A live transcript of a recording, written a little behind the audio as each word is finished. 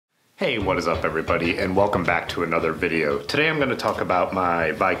Hey, what is up everybody, and welcome back to another video. Today I'm going to talk about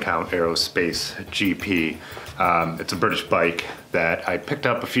my Viscount Aerospace GP. It's a British bike that I picked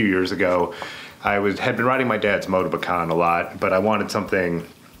up a few years ago. I had been riding my dad's Motorbacon a lot, but I wanted something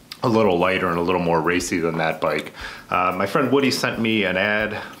a little lighter and a little more racy than that bike. My friend Woody sent me an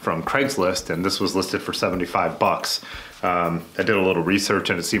ad from Craigslist, and this was listed for 75 bucks. I did a little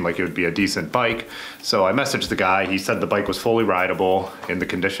research and it seemed like it would be a decent bike. So I messaged the guy. He said the bike was fully rideable in the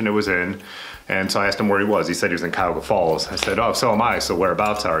condition it was in. And so I asked him where he was. He said he was in Cuyahoga Falls. I said, oh, so am I, so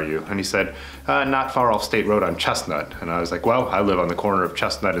whereabouts are you? And he said, not far off State Road on Chestnut. And I was like, well, I live on the corner of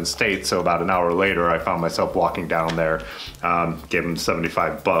Chestnut and State, so about an hour later I found myself walking down there, gave him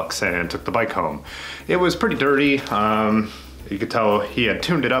 75 bucks and took the bike home. It was pretty dirty. You could tell he had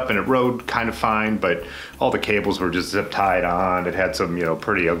tuned it up and it rode kind of fine, but all the cables were just zip tied on. It had some,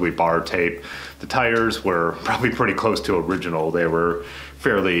 pretty ugly bar tape. The tires were probably pretty close to original. They were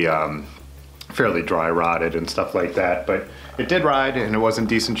fairly dry rotted and stuff like that, but it did ride and it was in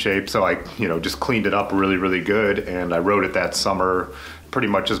decent shape. So I, just cleaned it up really, really good. And I rode it that summer pretty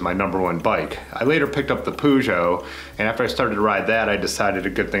much as my #1 bike. I later picked up the Peugeot, and after I started to ride that, I decided a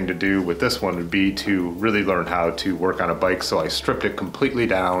good thing to do with this one would be to really learn how to work on a bike. So I stripped it completely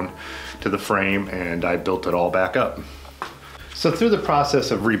down to the frame and I built it all back up. So through the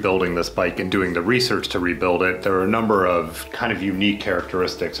process of rebuilding this bike and doing the research to rebuild it, there are a number of kind of unique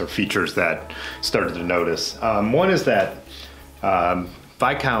characteristics or features that started to notice. One is that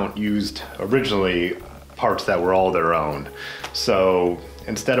Viscount used originally parts that were all their own. So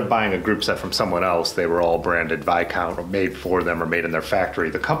instead of buying a group set from someone else, they were all branded Viscount or made for them or made in their factory.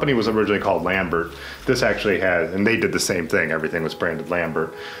 The company was originally called Lambert. This actually has, and they did the same thing, everything was branded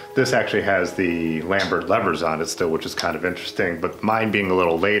Lambert. This actually has the Lambert levers on it still, which is kind of interesting, but mine being a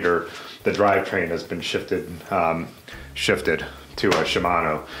little later, the drivetrain has been shifted to a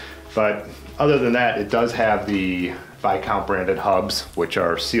Shimano. But other than that, it does have the Viscount branded hubs, which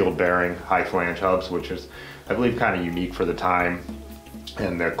are sealed bearing, high flange hubs, which is, I believe, kind of unique for the time.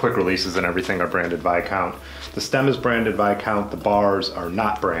 And the quick releases and everything are branded Viscount. The stem is branded Viscount, the bars are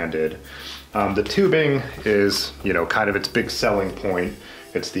not branded. The tubing is, kind of its big selling point.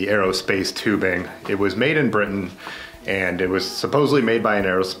 It's the Aerospace tubing. It was made in Britain, and it was supposedly made by an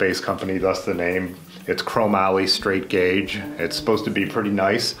aerospace company, thus the name. It's chromoly straight gauge. It's supposed to be pretty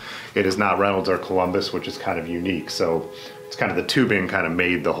nice. It is not Reynolds or Columbus, which is kind of unique. So it's kind of the tubing kind of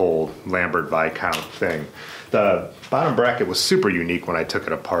made the whole Lambert Viscount thing. The bottom bracket was super unique when I took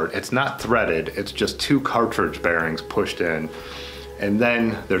it apart. It's not threaded, it's just 2 cartridge bearings pushed in. And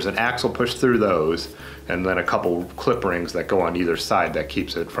then there's an axle pushed through those, and then a couple clip rings that go on either side that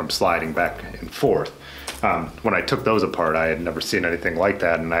keeps it from sliding back and forth. When I took those apart, I had never seen anything like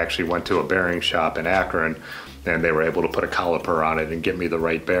that, and I actually went to a bearing shop in Akron, and they were able to put a caliper on it and get me the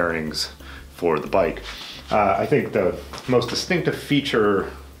right bearings for the bike. I think the most distinctive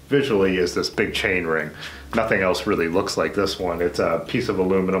feature visually is this big chain ring. Nothing else really looks like this one. It's a piece of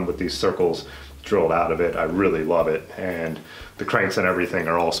aluminum with these circles drilled out of it. I really love it, and the cranks and everything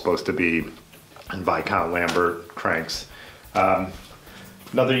are all supposed to be Viscount Lambert cranks.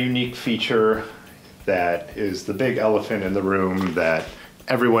 Another unique feature that is the big elephant in the room that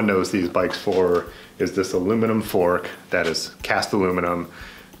everyone knows these bikes for is this aluminum fork that is cast aluminum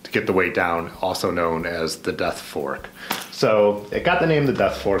to get the weight down, also known as the death fork. So it got the name the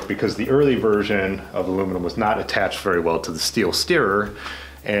death fork because the early version of aluminum was not attached very well to the steel steerer,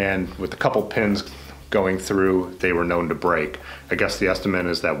 and with a couple pins going through, they were known to break. I guess the estimate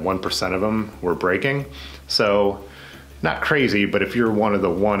is that 1% of them were breaking. So not crazy, but if you're one of the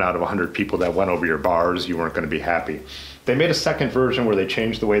 1 out of 100 people that went over your bars, you weren't going to be happy. They made a second version where they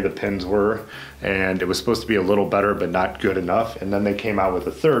changed the way the pins were, and it was supposed to be a little better, but not good enough. And then they came out with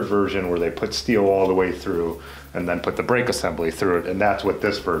a third version where they put steel all the way through and then put the brake assembly through it, and that's what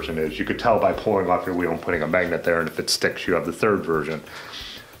this version is. You could tell by pulling off your wheel and putting a magnet there, and if it sticks, you have the third version.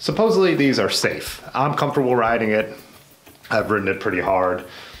 Supposedly these are safe. I'm comfortable riding it. I've ridden it pretty hard.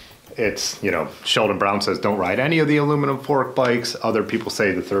 It's, Sheldon Brown says don't ride any of the aluminum fork bikes. Other people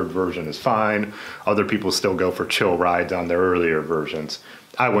say the third version is fine. Other people still go for chill rides on their earlier versions.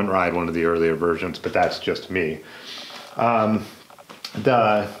 I wouldn't ride one of the earlier versions, but that's just me.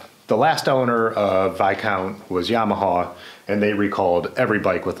 The last owner of Viscount was Yamaha, and they recalled every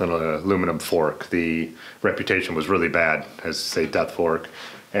bike with an aluminum fork. The reputation was really bad, as say death fork.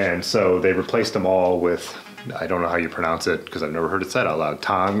 And so they replaced them all with, I don't know how you pronounce it because I've never heard it said out loud,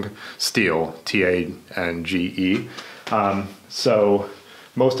 Tang steel, T-A-N-G-E. So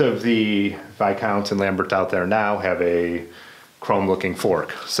most of the Viscounts and Lamberts out there now have a chrome looking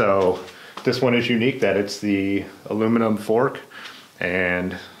fork. So this one is unique that it's the aluminum fork,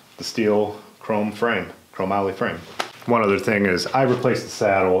 and the steel chromoly frame. One other thing is I replaced the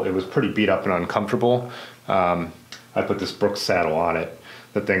saddle. It was pretty beat up and uncomfortable. I put this Brooks saddle on it.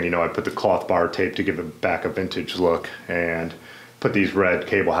 The thing, you know, I put the cloth bar tape to give it back a vintage look, and put these red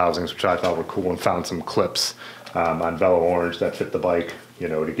cable housings, which I thought were cool, and found some clips on Velo Orange that fit the bike, you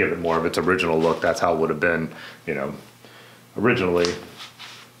know, to give it more of its original look. That's how it would have been, you know, originally.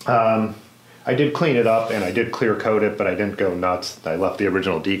 I did clean it up and I did clear coat it, but I didn't go nuts. I left the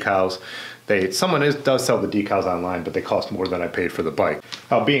original decals. Someone does sell the decals online, but they cost more than I paid for the bike.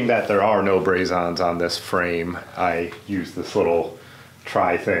 Being that there are no brazons on this frame, I used this little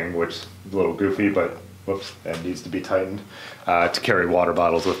try thing, which is a little goofy, but whoops, that needs to be tightened, to carry water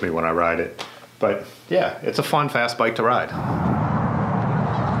bottles with me when I ride it. But yeah, it's a fun, fast bike to ride.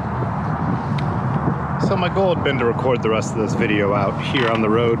 So my goal had been to record the rest of this video out here on the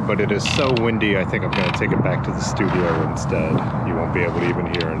road, but it is so windy, I think I'm going to take it back to the studio instead. You won't be able to even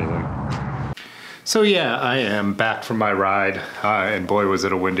hear anything. So yeah, I am back from my ride, and boy was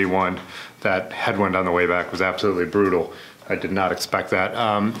it a windy one. That headwind on the way back was absolutely brutal. I did not expect that.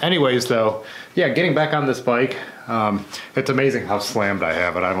 Anyways though, yeah, getting back on this bike, it's amazing how slammed I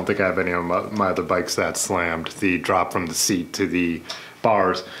have it. I don't think I have any of my other bikes that slammed. The drop from the seat to the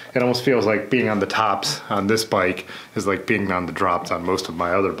bars, it almost feels like being on the tops on this bike is like being on the drops on most of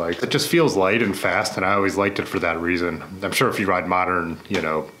my other bikes. It just feels light and fast, and I always liked it for that reason. I'm sure if you ride modern, you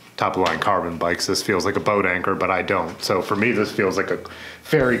know, top-of-the-line carbon bikes, this feels like a boat anchor, but I don't. So for me, this feels like a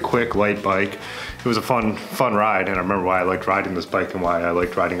very quick, light bike. It was a fun ride, and I remember why I liked riding this bike and why I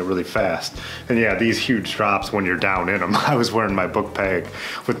liked riding it really fast. And yeah, these huge drops when you're down in them. I was wearing my book bag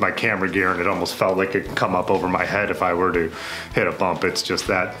with my camera gear, and it almost felt like it could come up over my head if I were to hit a bump. It's just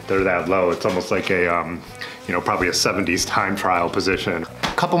that they're that low. It's almost like a, you know, probably a 70s time trial position.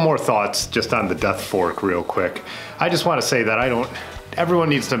 A couple more thoughts just on the death fork real quick. I just want to say that everyone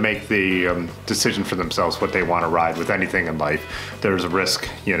needs to make the decision for themselves what they want to ride with anything in life. There's a risk,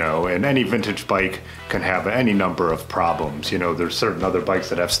 you know, and any vintage bike can have any number of problems. You know, there's certain other bikes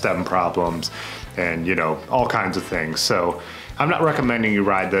that have stem problems and, you know, all kinds of things. So I'm not recommending you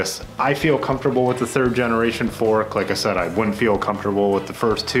ride this. I feel comfortable with the 3rd generation fork. Like I said, I wouldn't feel comfortable with the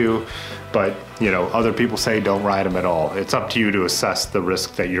first 2, but you know, other people say don't ride them at all. It's up to you to assess the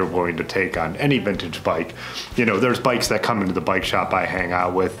risk that you're willing to take on any vintage bike. You know, there's bikes that come into the bike shop I hang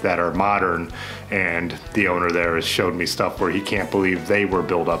out with that are modern, and the owner there has showed me stuff where he can't believe they were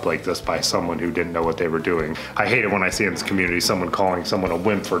built up like this by someone who didn't know what they were doing. I hate it when I see in this community someone calling someone a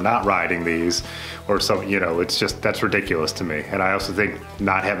wimp for not riding these, or some, you know, it's just, that's ridiculous to me. And I also think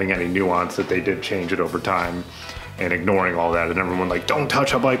not having any nuance that they did change it over time, and ignoring all that, and everyone like, don't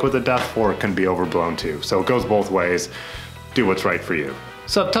touch a bike with a death fork, can be overblown too. So it goes both ways. Do what's right for you.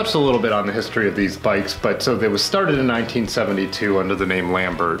 So I've touched a little bit on the history of these bikes, but so it was started in 1972 under the name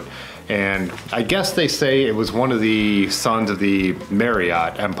Lambert. And I guess they say it was one of the sons of the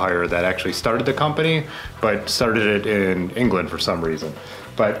Marriott empire that actually started the company, but started it in England for some reason.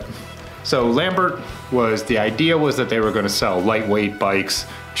 But so Lambert the idea was that they were going to sell lightweight bikes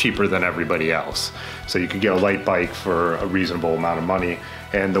cheaper than everybody else. So you could get a light bike for a reasonable amount of money.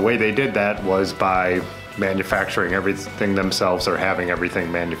 And the way they did that was by manufacturing everything themselves, or having everything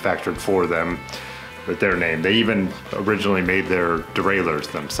manufactured for them with their name. They even originally made their derailleurs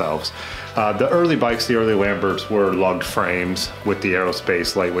themselves. The early bikes, the early Lamberts, were lugged frames with the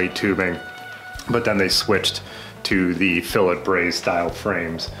Aerospace lightweight tubing, but then they switched to the fillet braze style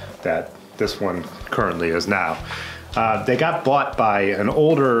frames that this one currently is now. They got bought by an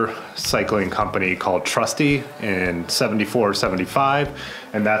older cycling company called Trusty in 74, 75,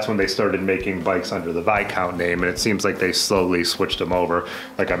 and that's when they started making bikes under the Viscount name, and it seems like they slowly switched them over.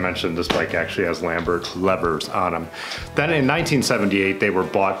 Like I mentioned, this bike actually has Lambert levers on them. Then in 1978, they were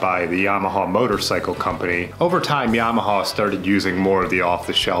bought by the Yamaha motorcycle company. Over time, Yamaha started using more of the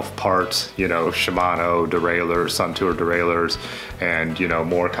off-the-shelf parts, you know, Shimano derailleurs, Suntour derailleurs, and, you know,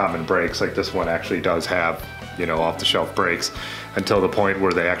 more common brakes. Like this one actually does have, you know, off-the-shelf brakes, until the point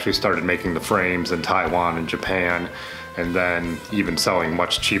where they actually started making the frames in Taiwan and Japan, and then even selling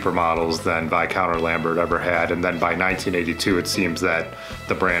much cheaper models than Viscount or Lambert ever had. And then by 1982, it seems that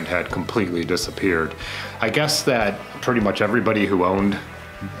the brand had completely disappeared. I guess that pretty much everybody who owned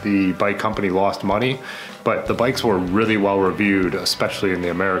the bike company lost money, but the bikes were really well reviewed, especially in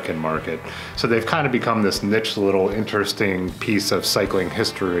the American market. So they've kind of become this niche little interesting piece of cycling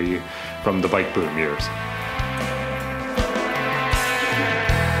history from the bike boom years.